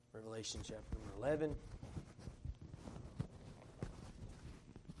Revelation chapter number 11.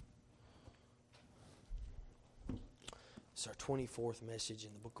 It's our 24th message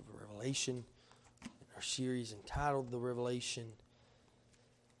in the book of Revelation, in our series entitled The Revelation.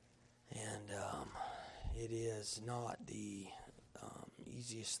 And it is not the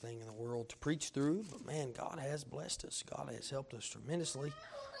easiest thing in the world to preach through, but man, God has blessed us. God has helped us tremendously.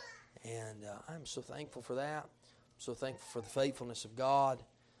 And I'm so thankful for that. I'm so thankful for the faithfulness of God.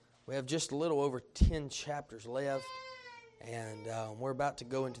 We have just a little over 10 chapters left, and we're about to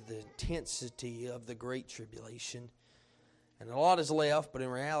go into the intensity of the Great Tribulation. And a lot is left, but in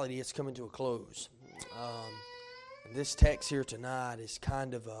reality, it's coming to a close. And this text here tonight is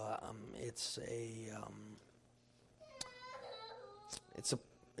kind of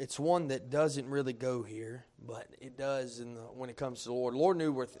it's one that doesn't really go here, but it does when it comes to the Lord. The Lord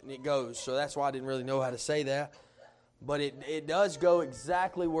knew where it goes, so that's why I didn't really know how to say that. But it does go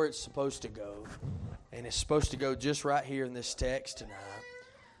exactly where it's supposed to go, and it's supposed to go just right here in this text tonight.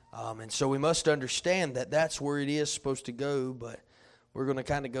 And so we must understand that that's where it is supposed to go, but we're going to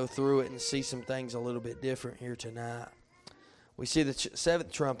kind of go through it and see some things a little bit different here tonight. We see the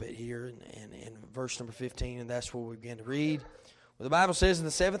seventh trumpet here in verse number 15, and that's where we begin to read. Well, the Bible says, "And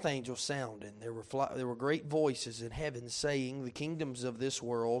the seventh angel sounded, and there were great voices in heaven saying, The kingdoms of this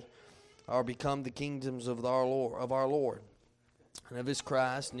world are become the kingdoms of our Lord, and of his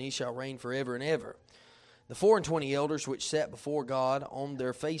Christ, and he shall reign forever and ever. The 24 elders which sat before God on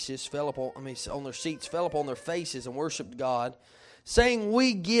their seats fell upon their faces and worshipped God, saying,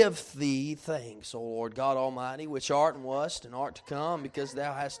 We give thee thanks, O Lord God Almighty, which art and wast and art to come, because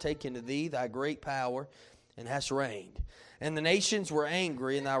thou hast taken to thee thy great power and hast reigned. And the nations were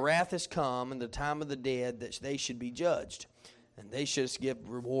angry, and thy wrath is come, and the time of the dead, that they should be judged. And they shouldst give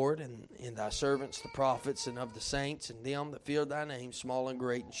reward in thy servants, the prophets, and of the saints, and them that fear thy name, small and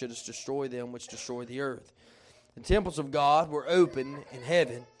great, and shouldst destroy them which destroy the earth. The temples of God were open in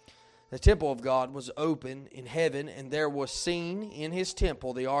heaven. The temple of God was open in heaven, and there was seen in his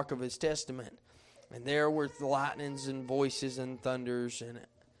temple the ark of his testament. And there were lightnings and voices and thunders and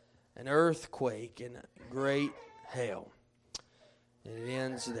an earthquake and great hail." And it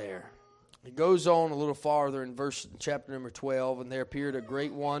ends there. It goes on a little farther in chapter number 12, and there appeared a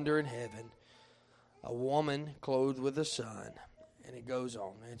great wonder in heaven, a woman clothed with the sun. And it goes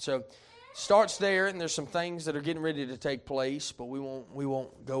on. And so it starts there, and there's some things that are getting ready to take place, but we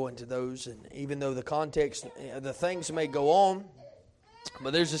won't go into those. And even though the context, the things may go on,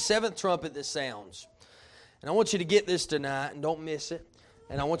 but there's a seventh trumpet that sounds. And I want you to get this tonight, and don't miss it.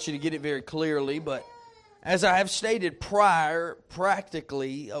 And I want you to get it very clearly, but as I have stated prior,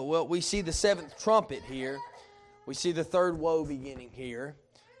 practically, we see the seventh trumpet here. We see the third woe beginning here.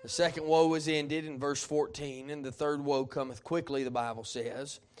 The second woe is ended in verse 14, and the third woe cometh quickly, the Bible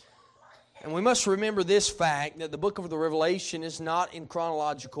says. And we must remember this fact, that the book of the Revelation is not in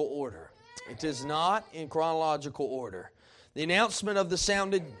chronological order. It is not in chronological order. The announcement of the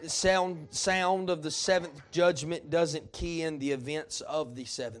sound of the seventh judgment doesn't key in the events of the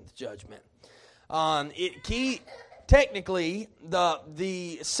seventh judgment. Technically,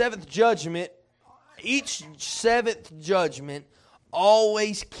 the seventh judgment, each seventh judgment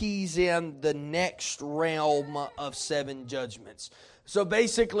always keys in the next realm of seven judgments. So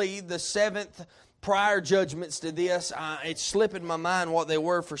basically, the seventh prior judgments to this, it's slipping my mind what they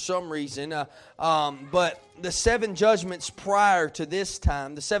were for some reason, but the seven judgments prior to this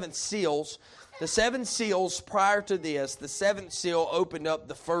time, the seven seals prior to this, the seventh seal opened up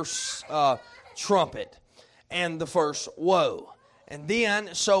the first trumpet and the first woe, and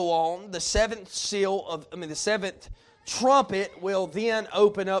then so on. The seventh trumpet will then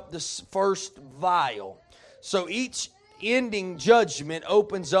open up the first vial. So each ending judgment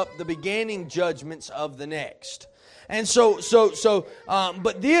opens up the beginning judgments of the next. And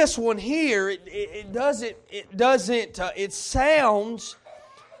but this one here, it sounds,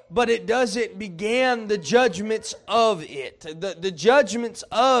 but it doesn't begin the judgments of it. The judgments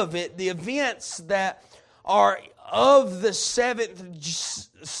of it, the events that are of the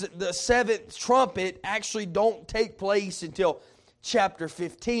seventh trumpet actually don't take place until chapter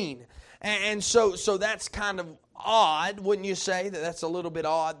 15. And so that's kind of odd, wouldn't you say? That's a little bit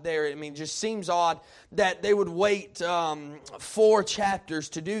odd there. I mean, it just seems odd that they would wait 4 chapters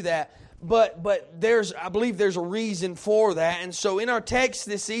to do that. But I believe there's a reason for that. And so in our text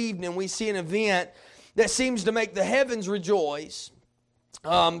this evening, we see an event that seems to make the heavens rejoice,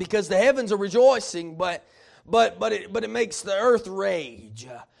 because the heavens are rejoicing, but it makes the earth rage.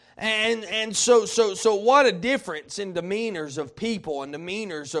 And so what a difference in demeanors of people and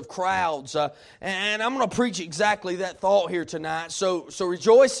demeanors of crowds. And I'm going to preach exactly that thought here tonight. So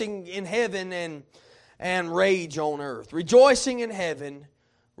rejoicing in heaven and rage on earth. Rejoicing in heaven,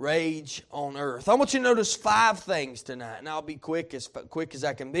 rage on earth. I want you to notice 5 things tonight, and I'll be quick as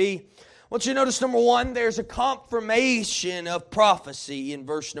I can be. I want you to notice, number 1, there's a confirmation of prophecy in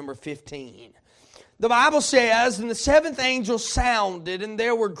verse number 15. The Bible says, and the 7th angel sounded, and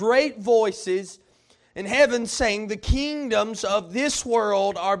there were great voices in heaven saying, the kingdoms of this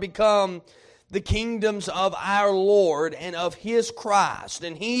world are become the kingdoms of our Lord and of His Christ,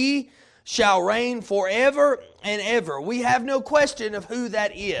 and He shall reign forever and ever. We have no question of who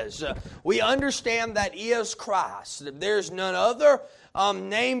that is. We understand that is Christ. There's none other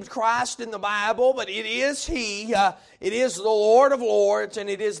named Christ in the Bible, but it is He. It is the Lord of Lords, and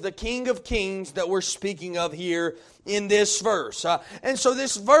it is the King of Kings that we're speaking of here in this verse. And so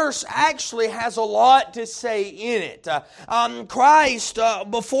this verse actually has a lot to say in it. Christ,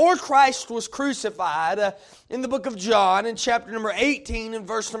 before Christ was crucified, in the book of John, in chapter number 18 and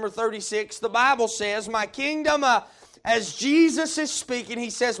verse number 36, the Bible says, my kingdom, as Jesus is speaking, He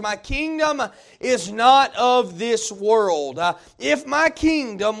says, my kingdom is not of this world. If my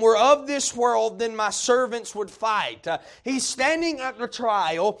kingdom were of this world, then my servants would fight. He's standing at the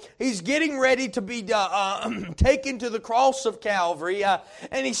trial. He's getting ready to be taken to the cross of Calvary. And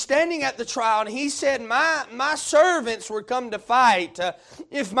He's standing at the trial, and He said, my servants would come to fight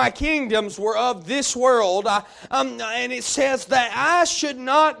if my kingdoms were of this world. And it says that I should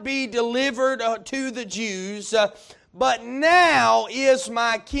not be delivered to the Jews, but now is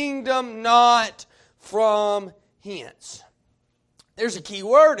my kingdom not from hence. There's a key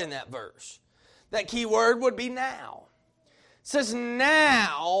word in that verse. That key word would be now. It says,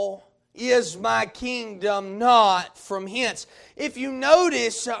 now is my kingdom not from hence. If you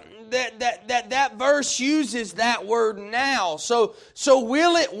notice that verse uses that word now. So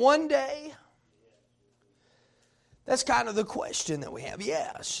will it one day? That's kind of the question that we have.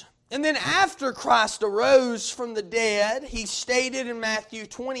 Yes. And then after Christ arose from the dead, He stated in Matthew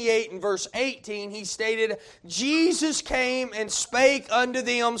 28 and verse 18, He stated, Jesus came and spake unto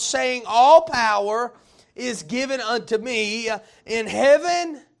them, saying, all power is given unto me in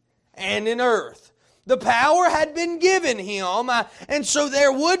heaven and in earth. The power had been given Him, and so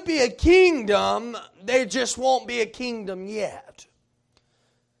there would be a kingdom. There just won't be a kingdom yet.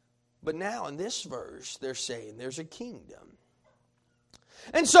 But now in this verse, they're saying there's a kingdom.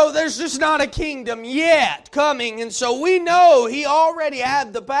 And so there's just not a kingdom yet coming. And so we know He already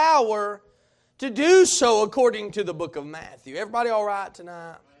had the power to do so according to the book of Matthew. Everybody all right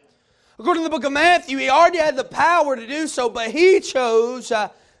tonight? According to the book of Matthew, He already had the power to do so, but He chose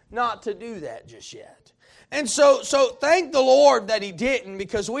not to do that just yet. And so thank the Lord that He didn't,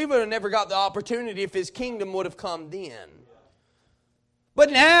 because we would have never got the opportunity if His kingdom would have come then. But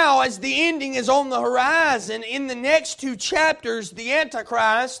now, as the ending is on the horizon, in the next 2 chapters, the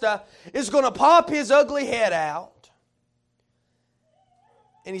Antichrist is going to pop his ugly head out,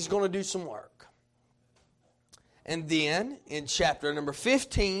 and he's going to do some work. And then, in chapter number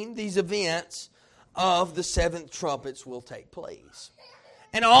 15, these events of the 7th trumpets will take place.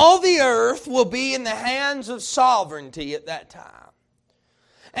 And all the earth will be in the hands of sovereignty at that time.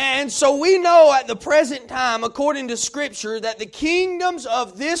 And so we know at the present time, according to Scripture, that the kingdoms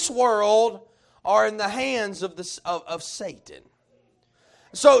of this world are in the hands of Satan.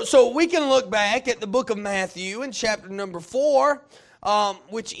 So we can look back at the book of Matthew in chapter number 4,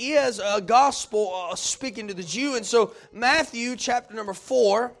 which is a gospel speaking to the Jew. And so Matthew chapter number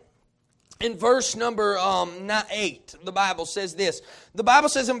 4, in verse number 8, the Bible says this. The Bible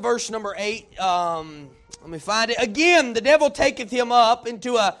says in verse number 8, let me find it. Again, the devil taketh him up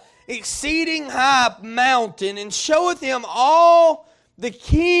into a exceeding high mountain, and showeth him all the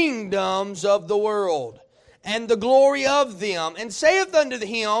kingdoms of the world, and the glory of them, and saith unto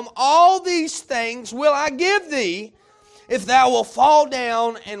him, all these things will I give thee, if thou wilt fall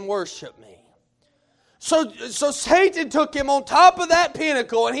down and worship me. So Satan took him on top of that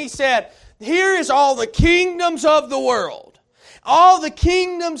pinnacle, and he said, here is all the kingdoms of the world. All the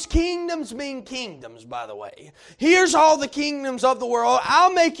kingdoms mean kingdoms, by the way. Here's all the kingdoms of the world.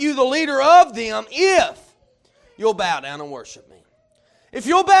 I'll make you the leader of them if you'll bow down and worship me. If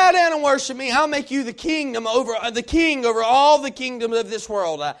you'll bow down and worship me, I'll make you the king over all the kingdoms of this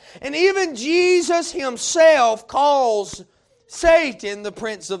world. And even Jesus Himself calls Satan the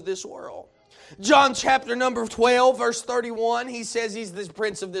prince of this world. John chapter number 12, verse 31, he says he's the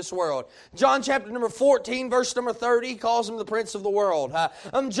prince of this world. John chapter number 14, verse number 30, he calls him the prince of the world.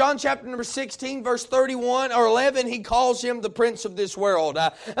 John chapter number 16, verse 31 or 11, he calls him the prince of this world.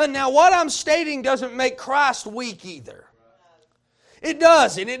 And now what I'm stating doesn't make Christ weak either. It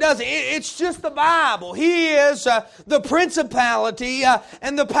doesn't. It's just the Bible. He is the principality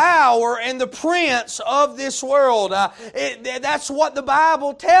and the power and the prince of this world. That's what the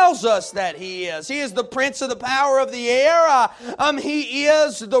Bible tells us that He is. He is the prince of the power of the air. He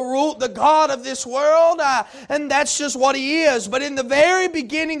is the God of this world. And that's just what He is. But in the very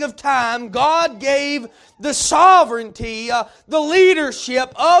beginning of time, God gave the sovereignty, the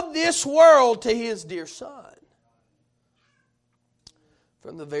leadership of this world to His dear Son.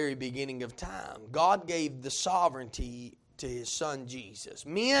 From the very beginning of time, God gave the sovereignty to His Son Jesus.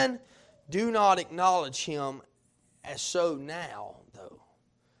 Men do not acknowledge Him as so now, though.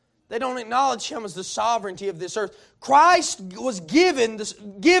 They don't acknowledge Him as the sovereignty of this earth. Christ was given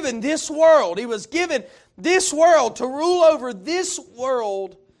this world. He was given this world to rule over this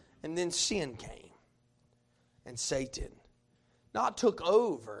world, and then sin came. And Satan not took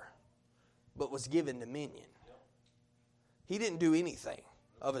over, but was given dominion. He didn't do anything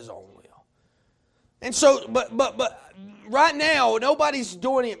of His own will. And so, but right now, nobody's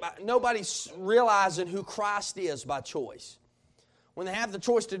doing it. Nobody's realizing who Christ is by choice. When they have the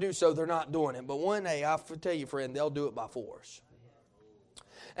choice to do so, they're not doing it. But one day, I tell you, friend, they'll do it by force.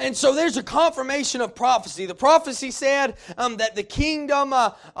 And so there's a confirmation of prophecy. The prophecy said that the kingdom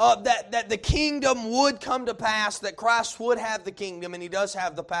that the kingdom would come to pass, that Christ would have the kingdom, and He does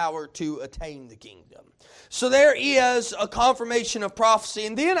have the power to attain the kingdom. So there is a confirmation of prophecy.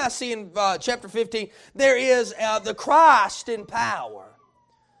 And then I see in chapter 15, there is the Christ in power.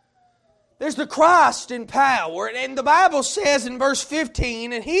 There's the Christ in power. And the Bible says in verse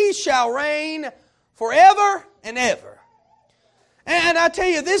 15, and He shall reign forever and ever. And I tell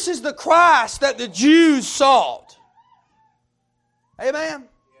you, this is the Christ that the Jews sought. Amen?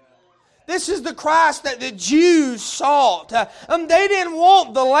 This is the Christ that the Jews sought. They didn't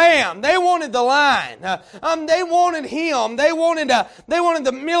want the lamb. They wanted the lion. They wanted Him. They wanted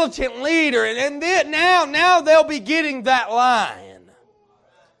the militant leader. And then, now they'll be getting that lion.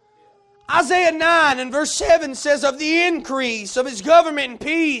 Isaiah 9 and verse 7 says, of the increase of His government and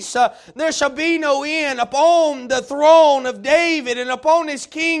peace, there shall be no end upon the throne of David and upon His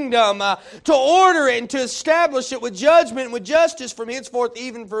kingdom, to order it and to establish it with judgment and with justice from henceforth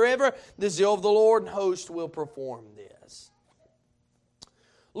even forever. The zeal of the Lord and host will perform this.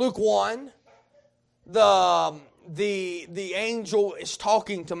 Luke 1, the angel is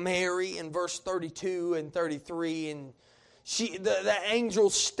talking to Mary in verse 32 and 33, and the angel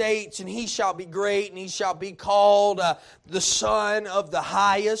states, and He shall be great, and He shall be called the Son of the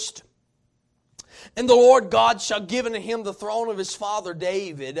Highest. And the Lord God shall give unto Him the throne of His father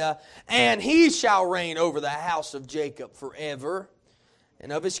David, and He shall reign over the house of Jacob forever,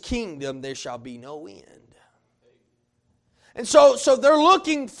 and of His kingdom there shall be no end. And so they're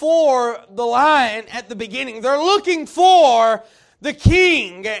looking for the lion at the beginning. They're looking for the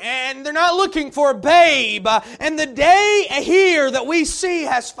king, and they're not looking for a babe. And the day here that we see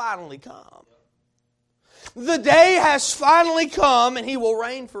has finally come. The day has finally come, and He will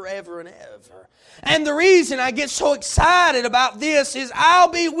reign forever and ever. And the reason I get so excited about this is I'll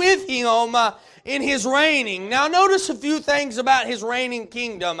be with Him in His reigning. Now notice a few things about His reigning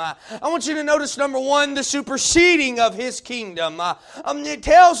kingdom. I want you to notice, number one, the superseding of His kingdom. It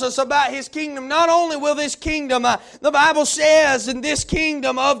tells us about His kingdom. Not only will this kingdom, the Bible says, in this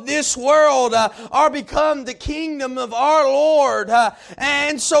kingdom of this world are become the kingdom of our Lord.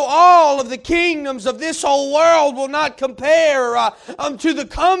 And so all of the kingdoms of this whole world will not compare to the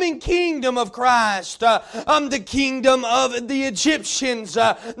coming kingdom of Christ. The kingdom of the Egyptians,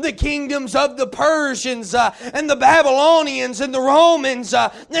 the kingdoms of the Persians and the Babylonians and the Romans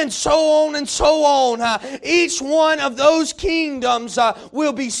and so on and so on. Each one of those kingdoms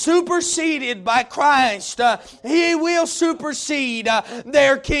will be superseded by Christ. He will supersede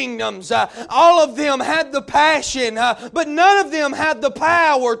their kingdoms. All of them had the passion, but none of them had the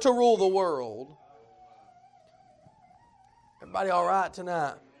power to rule the world. Everybody all right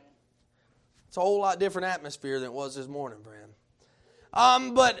tonight? It's a whole lot different atmosphere than it was this morning, friend.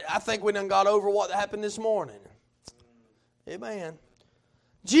 But I think we done got over what happened this morning. Amen.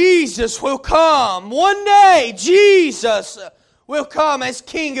 Jesus will come. One day, Jesus will come as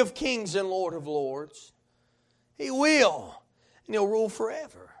King of Kings and Lord of Lords. He will. And He'll rule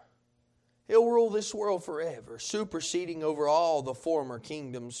forever. He'll rule this world forever, superseding over all the former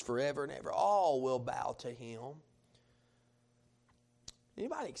kingdoms forever and ever. All will bow to Him.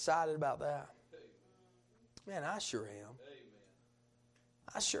 Anybody excited about that? Man, I sure am.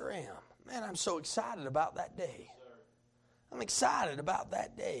 I sure am. Man, I'm so excited about that day. I'm excited about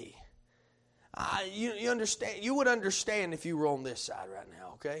that day. You understand? You would understand if you were on this side right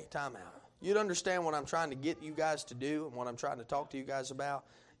now, okay? Time out. You'd understand what I'm trying to get you guys to do and what I'm trying to talk to you guys about.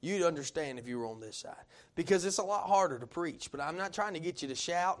 You'd understand if you were on this side. Because it's a lot harder to preach. But I'm not trying to get you to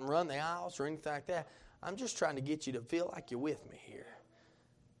shout and run the aisles or anything like that. I'm just trying to get you to feel like you're with me here.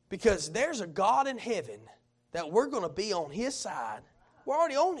 Because there's a God in heaven that we're going to be on His side. We're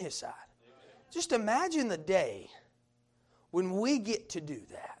already on His side. Just imagine the day when we get to do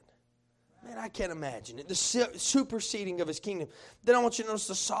that. Man, I can't imagine it. The superseding of His kingdom. Then I want you to notice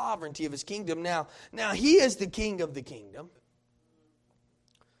the sovereignty of His kingdom. Now He is the King of the kingdom.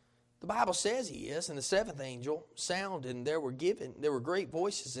 The Bible says He is. And the seventh angel sounded, and there were great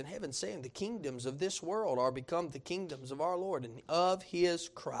voices in heaven saying, the kingdoms of this world are become the kingdoms of our Lord and of His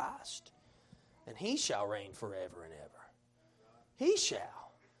Christ. And He shall reign forever and ever. He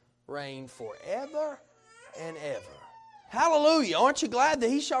shall reign forever and ever. Hallelujah. Aren't you glad that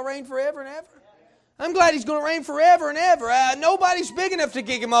He shall reign forever and ever? I'm glad He's going to reign forever and ever. Nobody's big enough to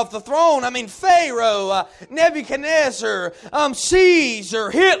kick Him off the throne. I mean, Pharaoh, Nebuchadnezzar, Caesar,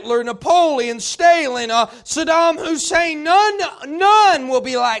 Hitler, Napoleon, Stalin, Saddam Hussein. None will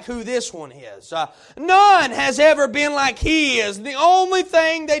be like who this one is. None has ever been like He is. The only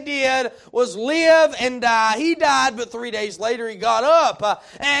thing they did was live and die. He died, but 3 days later He got up.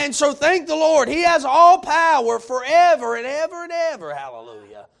 And so thank the Lord. He has all power forever and ever and ever.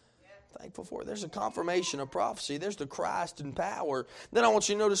 Hallelujah. Thankful for it. There's a confirmation of prophecy. There's the Christ in power. Then I want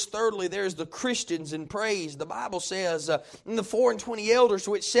you to notice thirdly, there's the Christians in praise. The Bible says, and the 24 elders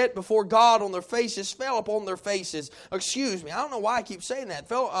which sat before God on their faces fell upon their faces. Excuse me, I don't know why I keep saying that.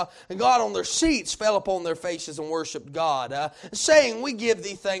 God on their seats fell upon their faces and worshiped God, saying, we give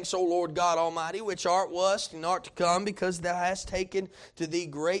Thee thanks, O Lord God Almighty, which art, wast, and art to come, because Thou hast taken to Thee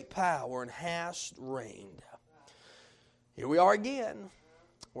great power and hast reigned. Here we are again.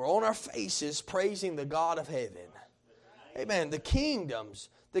 We're on our faces praising the God of heaven. Amen. The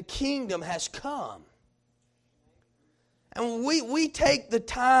kingdom has come. And we take the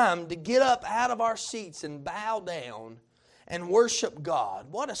time to get up out of our seats and bow down and worship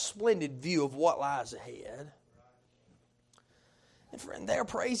God. What a splendid view of what lies ahead. And friend, they're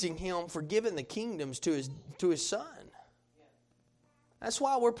praising Him for giving the kingdoms to His Son. That's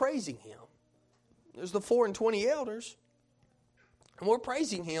why we're praising Him. There's the 24 elders. And we're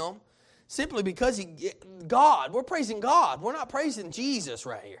praising Him simply because God. We're praising God. We're not praising Jesus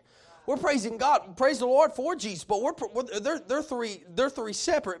right here. We're praising God. Praise the Lord for Jesus. But they're three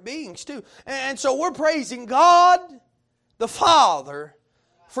separate beings too. And so we're praising God, the Father,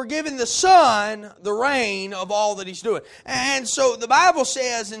 for giving the Son the reign of all that He's doing. And so the Bible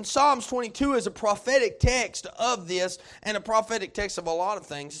says in Psalms 22 is a prophetic text of this, and a prophetic text of a lot of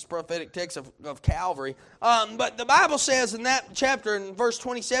things. It's a prophetic text of Calvary. But the Bible says in that chapter, in verse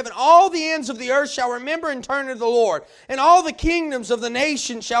 27, all the ends of the earth shall remember and turn to the Lord, and all the kingdoms of the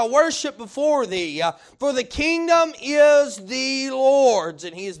nations shall worship before Thee. For the kingdom is the Lord's,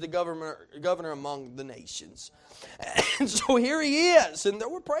 and He is the governor among the nations. And so here He is, and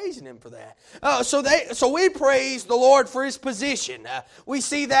we're praising Him for that. So we praise the Lord for His position. We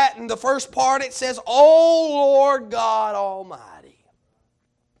see that in the first part. It says, "O Lord God Almighty."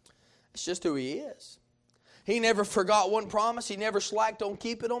 It's just who He is. He never forgot one promise. He never slacked on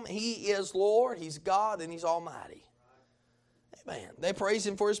keeping them. He is Lord. He's God, and He's Almighty. Amen. They praise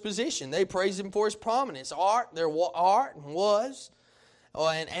Him for His position. They praise Him for His prominence. Art and was,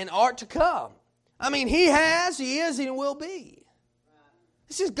 and art to come. I mean, He has, He is, and He will be.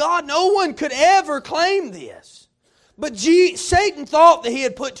 This is God. No one could ever claim this. But Satan thought that he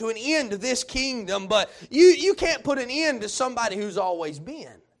had put to an end to this kingdom, but you can't put an end to somebody who's always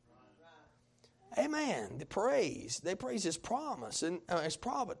been. Amen. They praise His promise and His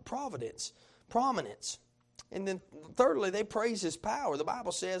providence, prominence. And then thirdly, they praise His power. The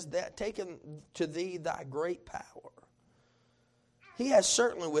Bible says that taken to Thee Thy great power. He has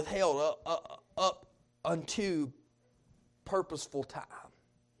certainly withheld up unto purposeful time.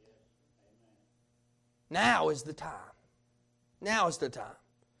 Now is the time. Now is the time.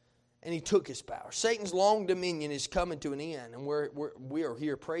 And He took His power. Satan's long dominion is coming to an end, and we are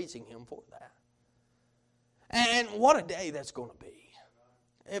here praising Him for that. And what a day that's going to be.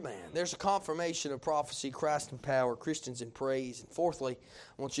 Amen. There's a confirmation of prophecy, Christ in power, Christians in praise. And fourthly,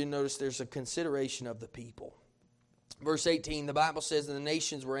 I want you to notice there's a consideration of the people. Verse 18, the Bible says, "And the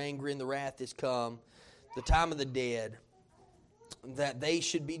nations were angry, and the wrath is come, the time of the dead, that they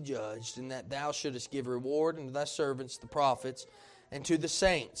should be judged, and that Thou shouldest give reward unto Thy servants, the prophets, and to the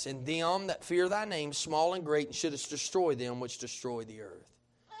saints, and them that fear thy name, small and great, and shouldest destroy them which destroy the earth.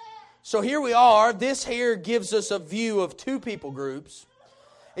 So here we are. This here gives us a view of two people groups.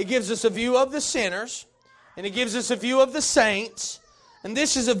 It gives us a view of the sinners, and it gives us a view of the saints. And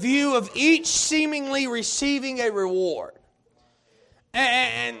this is a view of each seemingly receiving a reward.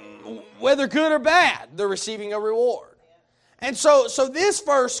 And whether good or bad, they're receiving a reward. And so this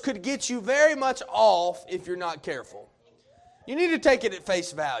verse could get you very much off if you're not careful. You need to take it at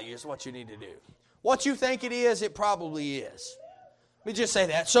face value is what you need to do. What you think it is, it probably is. Let me just say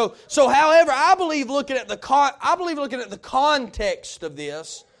that. So however, I believe looking at the context of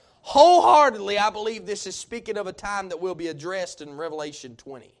this, wholeheartedly, I believe this is speaking of a time that will be addressed in Revelation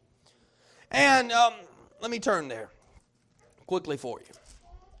 20. And let me turn there quickly for you.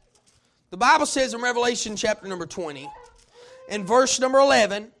 The Bible says in Revelation chapter number 20, in verse number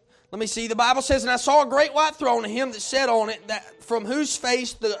 11, let me see, the Bible says, and I saw a great white throne, and him that sat on it, that from whose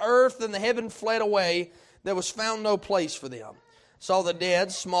face the earth and the heaven fled away, there was found no place for them. Saw the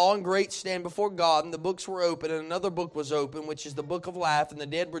dead, small and great, stand before God, and the books were open, and another book was open, which is the book of life, and the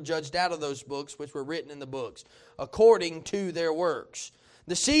dead were judged out of those books which were written in the books, according to their works.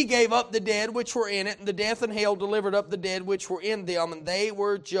 The sea gave up the dead which were in it, and the death and hell delivered up the dead which were in them, and they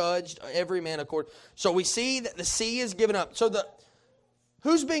were judged, every man according. So we see that the sea is given up. So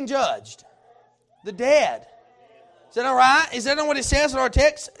who's being judged? The dead. Is that all right? Is that not what it says in our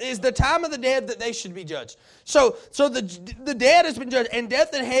text? Is the time of the dead that they should be judged. So the dead has been judged, and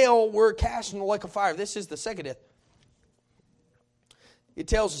death and hell were cast in the lake of fire. This is the second death. It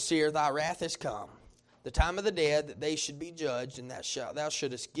tells us here, thy wrath is come, the time of the dead that they should be judged, and thou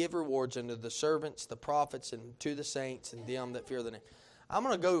shouldest give rewards unto the servants, the prophets, and to the saints, and them that fear the name. I'm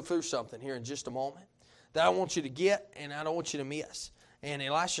going to go through something here in just a moment that I want you to get, and I don't want you to miss. And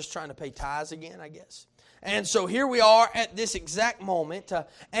Elisha's trying to pay tithes again, I guess. And so here we are at this exact moment,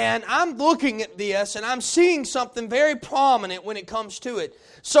 and I'm looking at this, and I'm seeing something very prominent when it comes to it.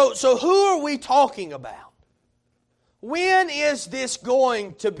 So who are we talking about? When is this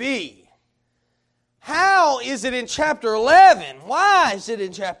going to be? How is it in chapter 11? Why is it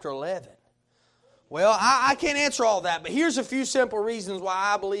in chapter 11? Well, I can't answer all that, but here's a few simple reasons why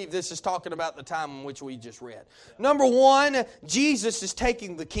I believe this is talking about the time in which we just read. Number one, Jesus is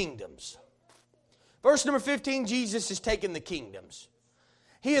taking the kingdoms. Verse number 15, Jesus is taking the kingdoms.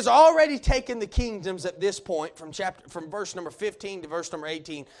 He has already taken the kingdoms at this point from verse number 15 to verse number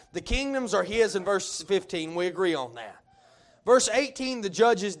 18. The kingdoms are his in verse 15. We agree on that. Verse 18, the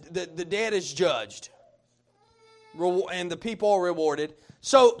dead is judged, and the people are rewarded.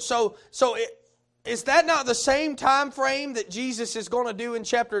 Is that not the same time frame that Jesus is going to do in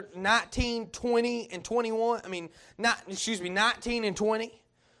chapter 19, 20, and 21? 19 and 20,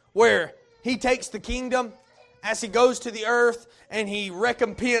 where He takes the kingdom as He goes to the earth and He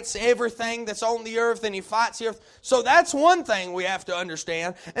recompenses everything that's on the earth and He fights the earth. So that's one thing we have to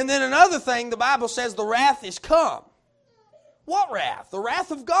understand. And then another thing, the Bible says the wrath is come. What wrath? The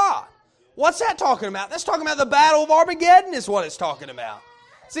wrath of God. What's that talking about? That's talking about the battle of Armageddon is what it's talking about.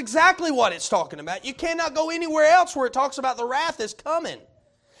 It's exactly what it's talking about. You cannot go anywhere else where it talks about the wrath is coming.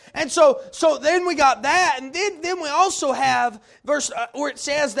 And so then we got that, and then we also have verse where it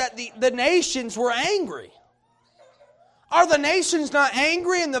says that the nations were angry. Are the nations not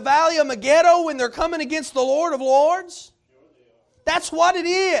angry in the valley of Megiddo when they're coming against the Lord of Lords? That's what it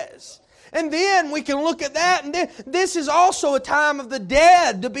is. And then we can look at that, and then this is also a time of the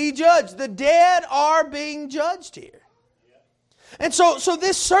dead to be judged. The dead are being judged here. And so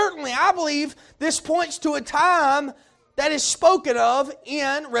this certainly, I believe, this points to a time that is spoken of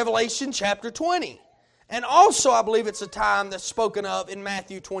in Revelation chapter 20. And also I believe it's a time that's spoken of in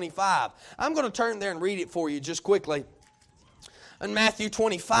Matthew 25. I'm going to turn there and read it for you just quickly. In Matthew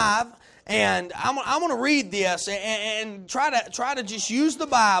 25, and I'm going to read this and try to just use the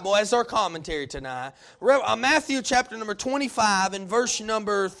Bible as our commentary tonight. Matthew chapter number 25 and verse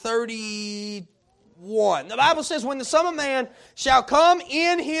number 31. The Bible says, when the Son of Man shall come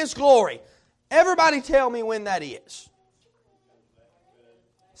in His glory. Everybody tell me when that is.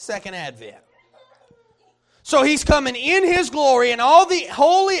 Second Advent. So He's coming in His glory and all the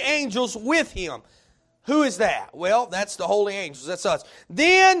holy angels with Him. Who is that? Well, that's the holy angels. That's us.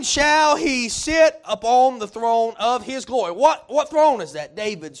 Then shall He sit upon the throne of His glory. What throne is that?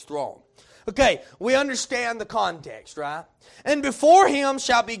 David's throne. Okay, we understand the context, right? And before Him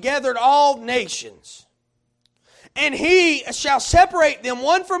shall be gathered all nations. And He shall separate them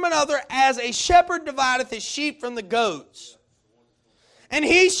one from another as a shepherd divideth his sheep from the goats. And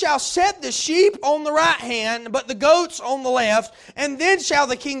he shall set the sheep on the right hand, but the goats on the left. And then shall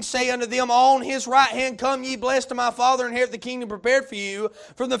the king say unto them on his right hand, Come ye blessed of my Father, inherit the kingdom prepared for you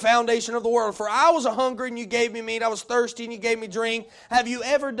from the foundation of the world. For I was a hungry, and you gave me meat. I was thirsty, and you gave me drink. Have you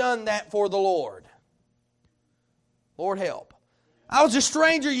ever done that for the Lord? Lord, help. I was a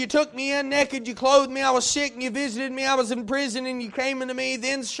stranger, you took me in. Naked, you clothed me. I was sick, and you visited me. I was in prison, and you came unto me.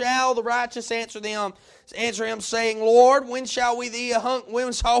 Then shall the righteous answer him, saying, Lord, when saw we thee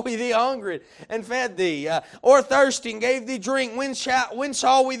hungry and fed thee, or thirsty and gave thee drink? When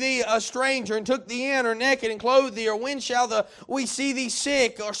saw we thee a stranger and took thee in, or naked and clothed thee? Or when shall we see thee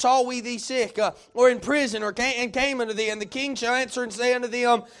sick, or saw we thee sick, or in prison, or came unto thee? And the king shall answer and say unto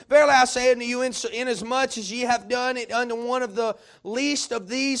them, Verily I say unto you, inasmuch as ye have done it unto one of the least of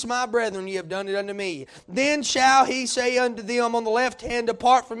these my brethren, ye have done it unto me. Then shall he say unto them on the left hand,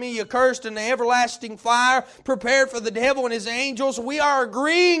 Depart from me, ye cursed, into everlasting fire, prepared for the devil and his angels. We are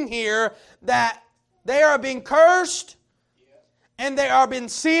agreeing here that they are being cursed and they are being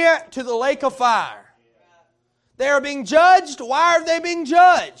sent to the lake of fire. They are being judged. Why are they being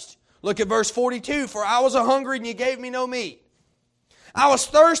judged? Look at verse 42. For I was a hungry, and ye gave me no meat. I was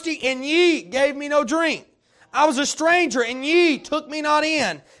thirsty, and ye gave me no drink. I was a stranger, and ye took me not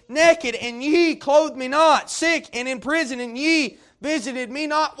in. Naked, and ye clothed me not. Sick, and in prison, and ye visited me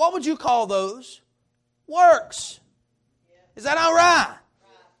not. What would you call those? Works. Is that not right?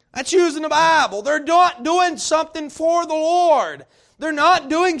 That's using the Bible. They're not doing something for the Lord. They're not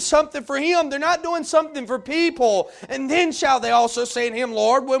doing something for Him. They're not doing something for people. And then shall they also say to Him,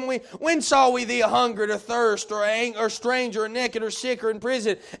 Lord, when saw we Thee a hungered, or thirst, or stranger, or naked, or sick, or in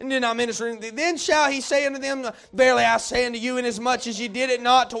prison, and did not minister unto Thee? Then shall He say unto them, Verily I say unto you, inasmuch as ye did it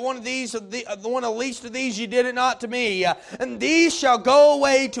not to one of these, one of the least of these, ye did it not to me. And these shall go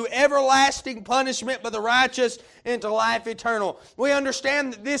away to everlasting punishment, but the righteous into life eternal. We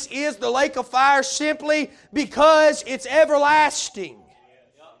understand that this is the lake of fire simply because it's everlasting.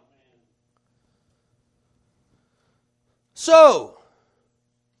 So,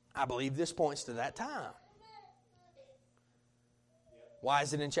 I believe this points to that time. Why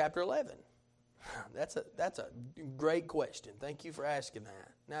is it in chapter 11? That's a great question. Thank you for asking that.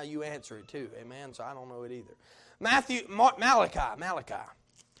 Now you answer it too. Amen. So I don't know it either. Malachi.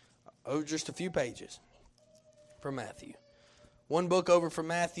 Oh, just a few pages from Matthew. One book over from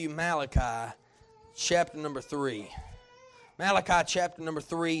Matthew, Malachi, chapter number 3. Malachi, chapter number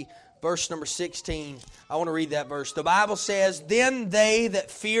 3, verse number 16. I want to read that verse. The Bible says, Then they that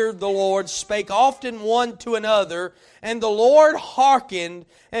feared the Lord spake often one to another, and the Lord hearkened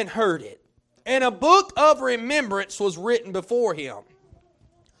and heard it. And a book of remembrance was written before him.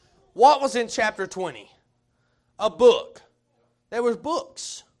 What was in chapter 20? A book. There was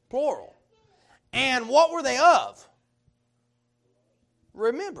books, plural. And what were they of?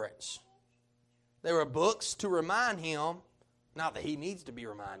 Remembrance. They were books to remind him, not that he needs to be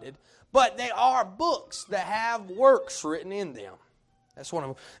reminded, but they are books that have works written in them. That's one of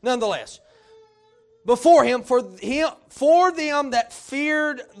them. Nonetheless, before him, for them that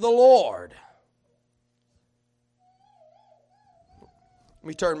feared the Lord. Let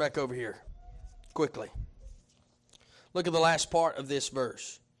me turn back over here quickly. Look at the last part of this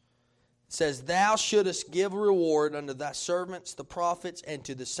verse. It says, Thou shouldest give reward unto thy servants, the prophets, and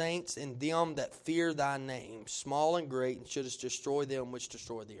to the saints, and them that fear thy name, small and great, and shouldest destroy them which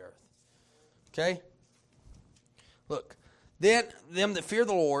destroy the earth. Okay? Look. Then them that fear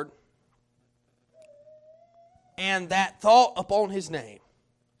the Lord, and that thought upon His name.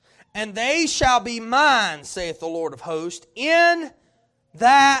 And they shall be mine, saith the Lord of hosts, in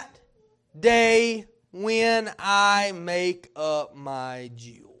that day when I make up my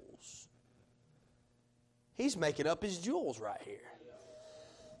jewels. He's making up His jewels right here.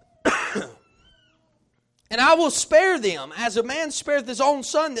 And I will spare them, as a man spareth his own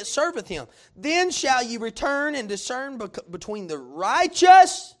son that serveth him. Then shall ye return and discern between the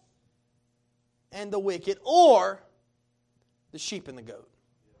righteous and the wicked, or the sheep and the goat.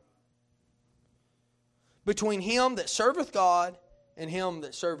 Between him that serveth God and him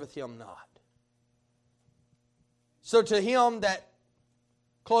that serveth Him not. So to him that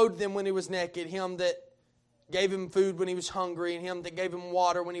clothed him when he was naked, him that gave him food when he was hungry, and him that gave him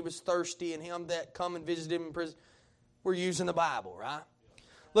water when he was thirsty, and him that come and visited him in prison. We're using the Bible, right?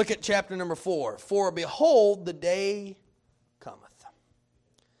 Look at chapter number 4. For behold, the day cometh,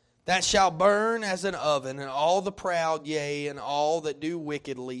 that shall burn as an oven, and all the proud, yea, and all that do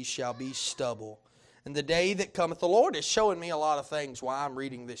wickedly shall be stubble. And the day that cometh, the Lord is showing me a lot of things while I'm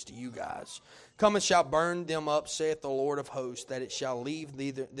reading this to you guys. Cometh shall burn them up, saith the Lord of hosts, that it shall leave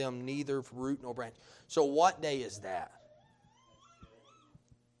them neither root nor branch. So what day is that?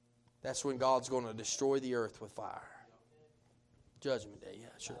 That's when God's going to destroy the earth with fire. Judgment Day, yeah,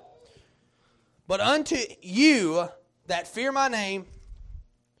 sure. But unto you that fear my name,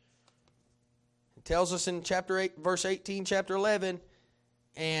 it tells us in chapter 8, verse 18, chapter 11,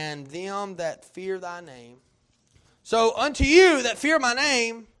 and them that fear thy name. So unto you that fear my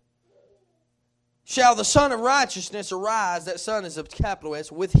name shall the Son of Righteousness arise, that Son is a capital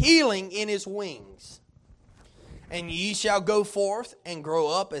S, with healing in his wings. And ye shall go forth and grow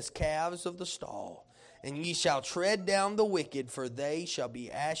up as calves of the stall. And ye shall tread down the wicked, for they shall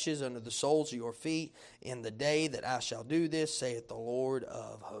be ashes under the soles of your feet in the day that I shall do this, saith the Lord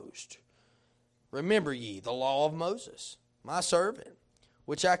of hosts. Remember ye the law of Moses, my servant,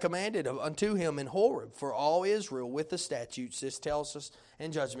 which I commanded unto him in Horeb for all Israel with the statutes. This tells us,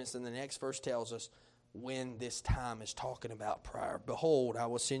 and judgments, and the next verse tells us when this time is talking about prior. Behold, I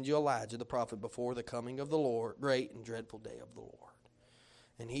will send you Elijah the prophet before the coming of the Lord, great and dreadful day of the Lord.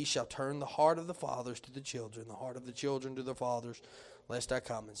 And he shall turn the heart of the fathers to the children, the heart of the children to the fathers, lest I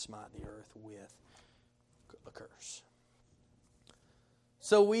come and smite the earth with a curse.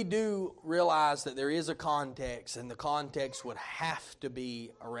 So we do realize that there is a context, and the context would have to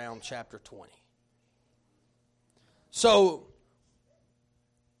be around chapter 20. So,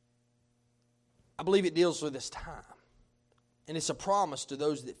 I believe it deals with this time. And it's a promise to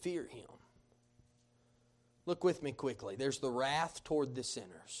those that fear him. Look with me quickly. There's the wrath toward the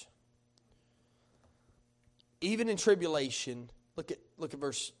sinners. Even in tribulation, look at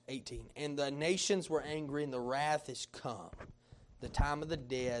verse 18. And the nations were angry, and the wrath is come. The time of the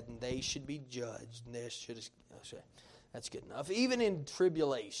dead, and they should be judged. And that's good enough. Even in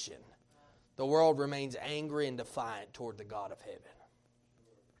tribulation, the world remains angry and defiant toward the God of heaven.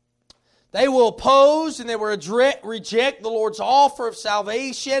 They will oppose and they will reject the Lord's offer of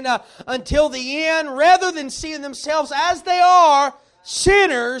salvation until the end, rather than seeing themselves as they are,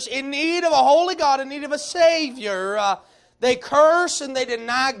 sinners in need of a holy God, in need of a Savior. They curse and they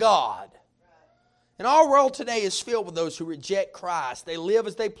deny God. And our world today is filled with those who reject Christ. They live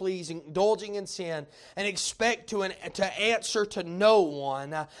as they please, indulging in sin, and expect to answer to no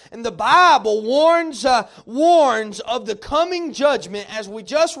one. And the Bible warns of the coming judgment, as we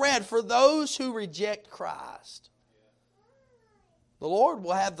just read, for those who reject Christ. The Lord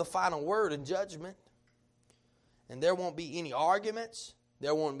will have the final word in judgment. And there won't be any arguments.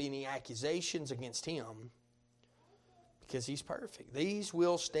 There won't be any accusations against Him. Because He's perfect. These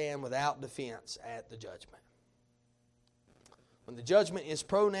will stand without defense at the judgment. When the judgment is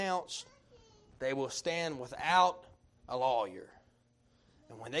pronounced, they will stand without a lawyer.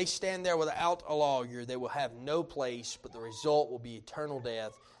 And when they stand there without a lawyer, they will have no place, but the result will be eternal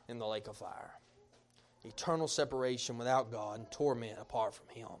death in the lake of fire. Eternal separation without God and torment apart from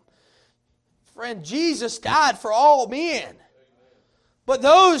Him. Friend, Jesus died for all men. But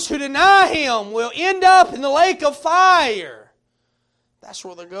those who deny Him will end up in the lake of fire. That's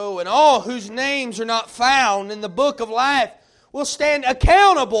where they go. And all whose names are not found in the book of life will stand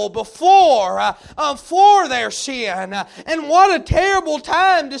accountable before for their sin. And what a terrible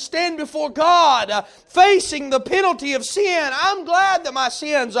time to stand before God facing the penalty of sin. I'm glad that my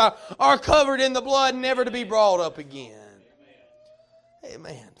sins are covered in the blood, never to be brought up again.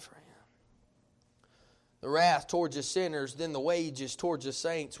 Amen, friend. The wrath towards the sinners, then the wages towards the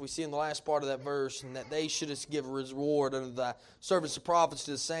saints. We see in the last part of that verse, and that they should give a reward unto thy servants the prophets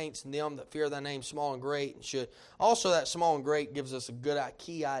to the saints, and them that fear thy name, small and great. And should also, that small and great gives us a good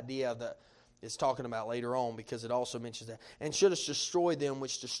key idea that it's talking about later on, because it also mentions that. And shouldest destroy them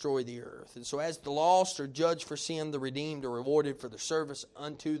which destroy the earth. And so as the lost are judged for sin, the redeemed are rewarded for their service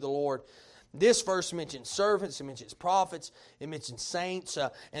unto the Lord. This verse mentions servants, it mentions prophets, it mentions saints,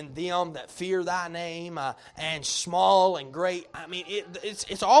 and them that fear thy name, and small and great. I mean,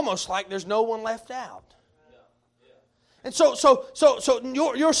 it's almost like there's no one left out. And so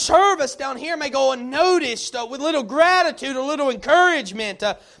your service down here may go unnoticed with little gratitude, a little encouragement,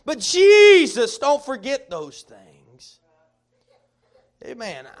 but Jesus, don't forget those things.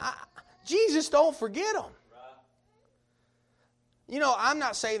 Amen. Jesus, don't forget them. You know, I'm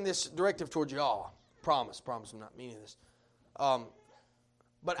not saying this directive towards y'all. Promise, I'm not meaning this.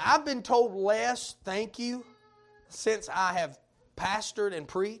 But I've been told less thank you since I have pastored and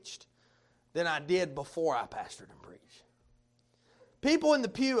preached than I did before I pastored and preached. People in the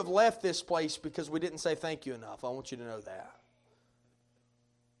pew have left this place because we didn't say thank you enough. I want you to know that.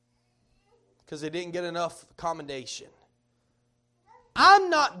 Because they didn't get enough commendation. I'm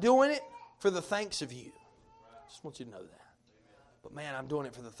not doing it for the thanks of you. I just want you to know that. But man, I'm doing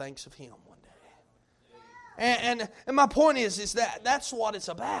it for the thanks of Him one day. And my point is that that's what it's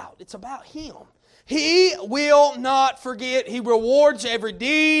about. It's about Him. He will not forget. He rewards every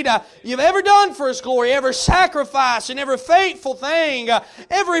deed you've ever done for His glory, every sacrifice and every faithful thing,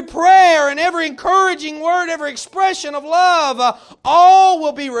 every prayer and every encouraging word, every expression of love. All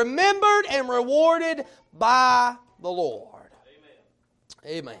will be remembered and rewarded by the Lord.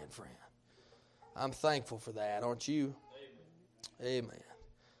 Amen. Amen, friend. I'm thankful for that, aren't you? Amen.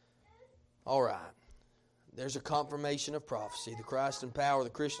 All right. There's a confirmation of prophecy, the Christ in power, the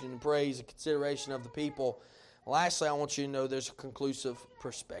Christian in praise, the consideration of the people. Lastly, I want you to know there's a conclusive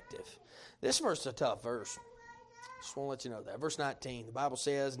perspective. This verse is a tough verse. Just want to let you know that. Verse 19, the Bible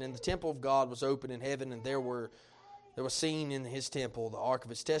says, "And in the temple of God was open in heaven, and there was seen in His temple the ark of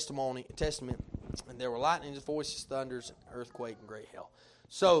His testament, and there were lightnings, voices, thunders, earthquake, and great hail."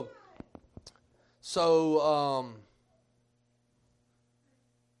 So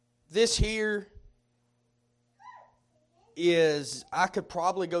this here is, I could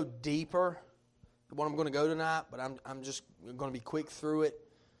probably go deeper than what I'm going to go tonight, but I'm just going to be quick through it.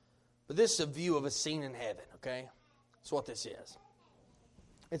 But this is a view of a scene in heaven, okay? That's what this is.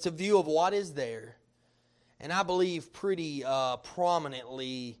 It's a view of what is there, and I believe pretty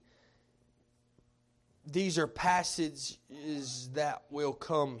prominently these are passages that will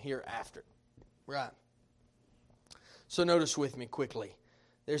come hereafter. Right. So notice with me quickly.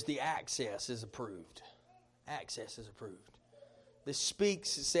 There's the access is approved. Access is approved. This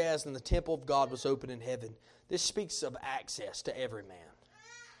speaks, it says, "And the temple of God was open in heaven." This speaks of access to every man.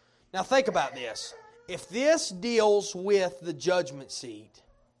 Now think about this. If this deals with the judgment seat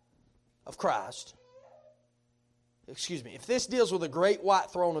of Christ, if this deals with the great white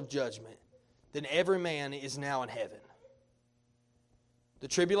throne of judgment, then every man is now in heaven. The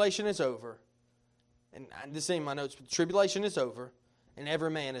tribulation is over. And this ain't my notes, but the tribulation is over, and every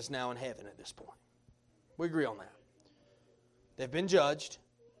man is now in heaven at this point. We agree on that. They've been judged.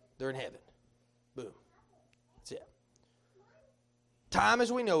 They're in heaven. Boom. That's it. Time as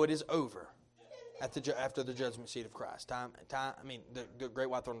we know it is over after the judgment seat of Christ. The great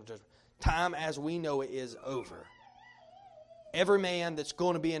white throne of judgment. Time as we know it is over. Every man that's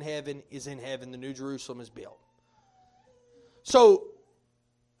going to be in heaven is in heaven. The New Jerusalem is built. So,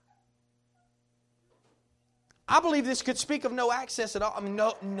 I believe this could speak of no access at all.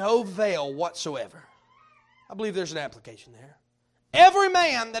 No veil whatsoever. I believe there's an application there. Every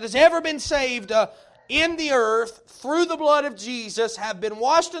man that has ever been saved in the earth through the blood of Jesus have been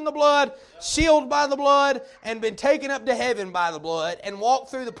washed in the blood, sealed by the blood, and been taken up to heaven by the blood, and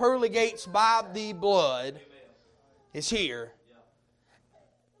walked through the pearly gates by the blood is here.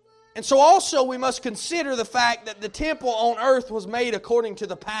 And so also we must consider the fact that the temple on earth was made according to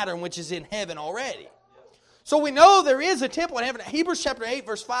the pattern which is in heaven already. So we know there is a temple in heaven. Hebrews chapter 8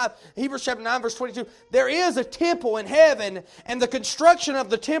 verse 5, Hebrews chapter 9 verse 22. There is a temple in heaven, and the construction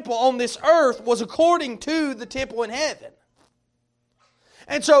of the temple on this earth was according to the temple in heaven.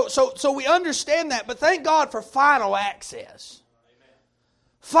 And so we understand that, but thank God for final access.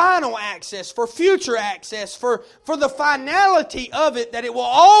 Final access, for future access, for the finality of it, that it will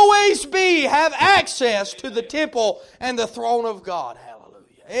always have access to the temple and the throne of God.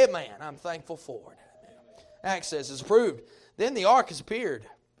 Hallelujah. Amen. I'm thankful for it. Access is approved. Then the ark has appeared.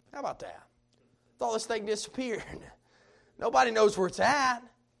 How about that? Thought this thing disappeared. Nobody knows where it's at.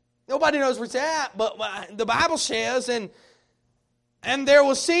 Nobody knows where it's at. But the Bible says, and there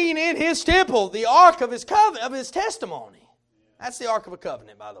was seen in His temple the ark of His testimony. That's the Ark of a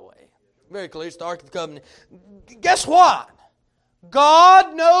Covenant, by the way. Very clear, it's the Ark of the Covenant. Guess what?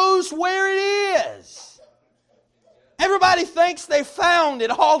 God knows where it is. Everybody thinks they found it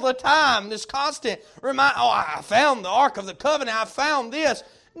all the time. This constant I found the Ark of the Covenant, I found this.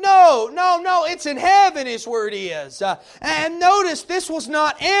 No, it's in heaven is where it is. And notice, this was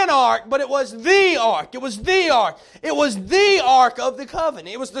not an ark, but it was the ark. It was the ark. It was the Ark of the Covenant.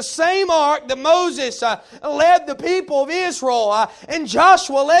 It was the same ark that Moses led the people of Israel, and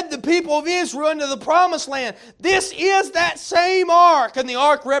Joshua led the people of Israel into the promised land. This is that same ark, and the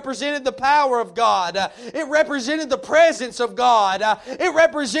ark represented the power of God. It represented the presence of God. It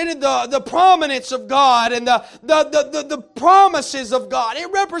represented the prominence of God and the promises of God. It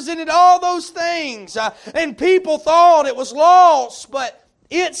represented all those things, and people thought it was lost, but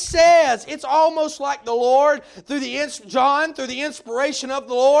it says, it's almost like the Lord, John, through the inspiration of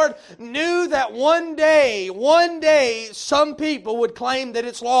the Lord, knew that one day, some people would claim that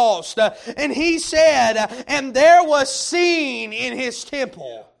it's lost. And He said, and there was seen in His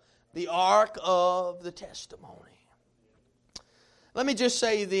temple the Ark of the Testimony. Let me just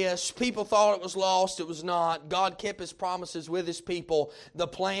say this. People thought it was lost. It was not. God kept His promises with His people. The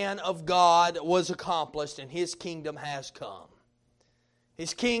plan of God was accomplished, and His kingdom has come.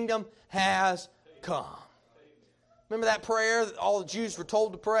 His kingdom has come. Remember that prayer that all the Jews were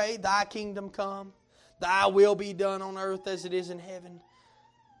told to pray? Thy kingdom come. Thy will be done on earth as it is in heaven.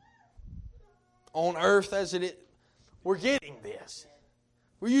 On earth as it is. We're getting this.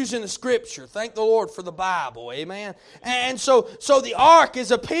 We're using the Scripture. Thank the Lord for the Bible. Amen. And so the ark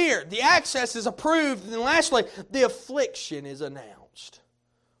is appeared. The access is approved. And then lastly, the affliction is announced.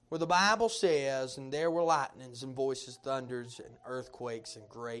 Where the Bible says, and there were lightnings and voices, thunders and earthquakes and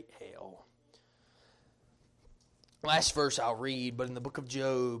great hail. Last verse I'll read, but in the book of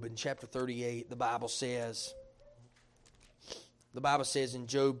Job, in chapter 38, the Bible says in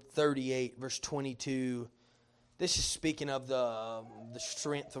Job 38, verse 22, this is speaking of the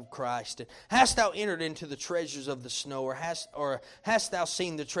strength of Christ. Hast thou entered into the treasures of the snow, or hast thou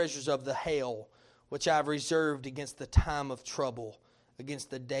seen the treasures of the hail, which I have reserved against the time of trouble,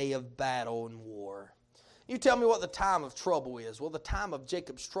 against the day of battle and war? You tell me what the time of trouble is. Well, the time of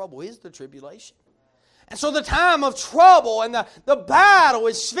Jacob's trouble is the tribulation. And so the time of trouble and the battle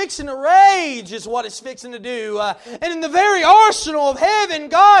is fixing to rage is what it's fixing to do. And in the very arsenal of heaven,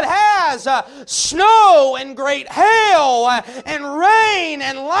 God has snow and great hail and rain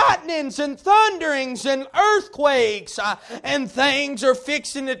and lightnings and thunderings and earthquakes. And things are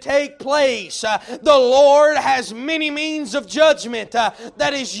fixing to take place. The Lord has many means of judgment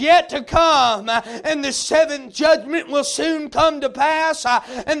that is yet to come. And the seventh judgment will soon come to pass.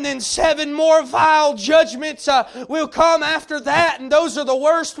 And then 7 more vile judgments will come after that, and those are the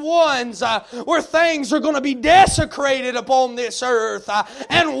worst ones, where things are going to be desecrated upon this earth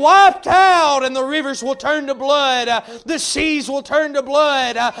and wiped out, and the rivers will turn to blood, the seas will turn to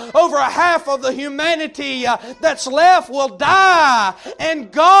blood, over half of the humanity that's left will die,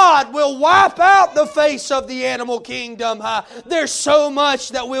 and God will wipe out the face of the animal kingdom. There's so much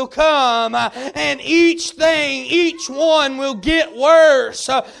that will come, and each one will get worse.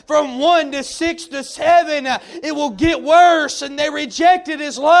 From 1 to 6 to 7, it will get worse. And they rejected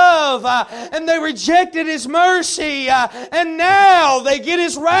His love, and they rejected His mercy, and now they get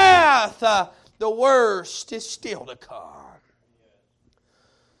His wrath. The worst is still to come.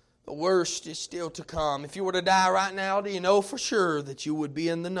 The worst is still to come. If you were to die right now, do you know for sure that you would be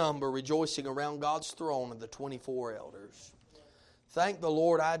in the number rejoicing around God's throne of the 24 elders? Thank the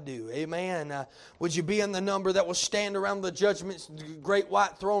Lord I do. Amen. Would you be in the number that will stand around the judgment, great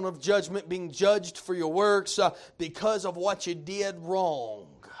white throne of judgment, being judged for your works because of what you did wrong?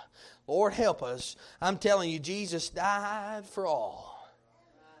 Lord, help us. I'm telling you, Jesus died for all.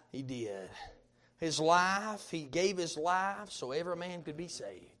 He did. His life, He gave His life so every man could be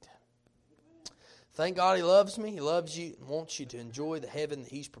saved. Thank God He loves me. He loves you and wants you to enjoy the heaven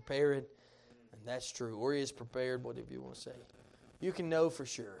that He's prepared. And that's true. Or He is prepared, whatever you want to say. You can know for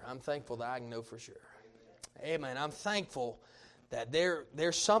sure. I'm thankful that I can know for sure. Amen. I'm thankful that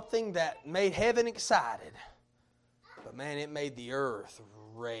there's something that made heaven excited. But man, it made the earth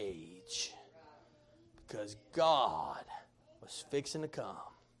rage. Because God was fixing to come.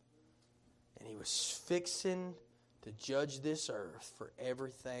 And He was fixing to judge this earth for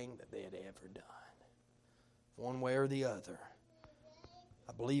everything that they had ever done. One way or the other.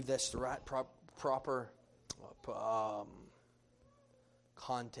 I believe that's the right proper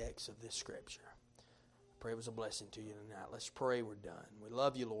context of this Scripture. I pray it was a blessing to you tonight. Let's pray. We're done. We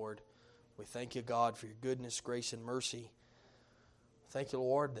love you, Lord. We thank you, God, for your goodness, grace, and mercy. Thank you,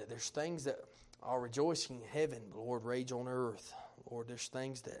 Lord, that there's things that are rejoicing in heaven, but Lord, rage on earth. Lord, there's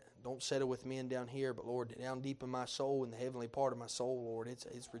things that don't settle with men down here, but Lord, down deep in my soul, in the heavenly part of my soul, Lord, it's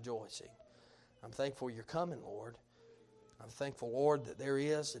rejoicing. I'm thankful you're coming, Lord. I'm thankful, Lord, that there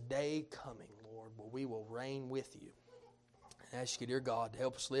is a day coming, Lord, where we will reign with you. I ask you, dear God, to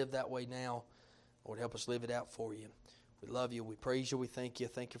help us live that way now. Lord, help us live it out for you. We love you. We praise you. We thank you.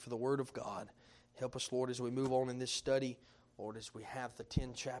 Thank you for the Word of God. Help us, Lord, as we move on in this study. Lord, as we have the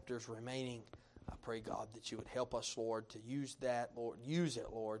 10 chapters remaining, I pray, God, that you would help us, Lord, to use that, Lord. Use it,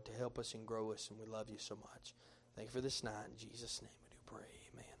 Lord, to help us and grow us. And we love you so much. Thank you for this night. In Jesus' name we do pray.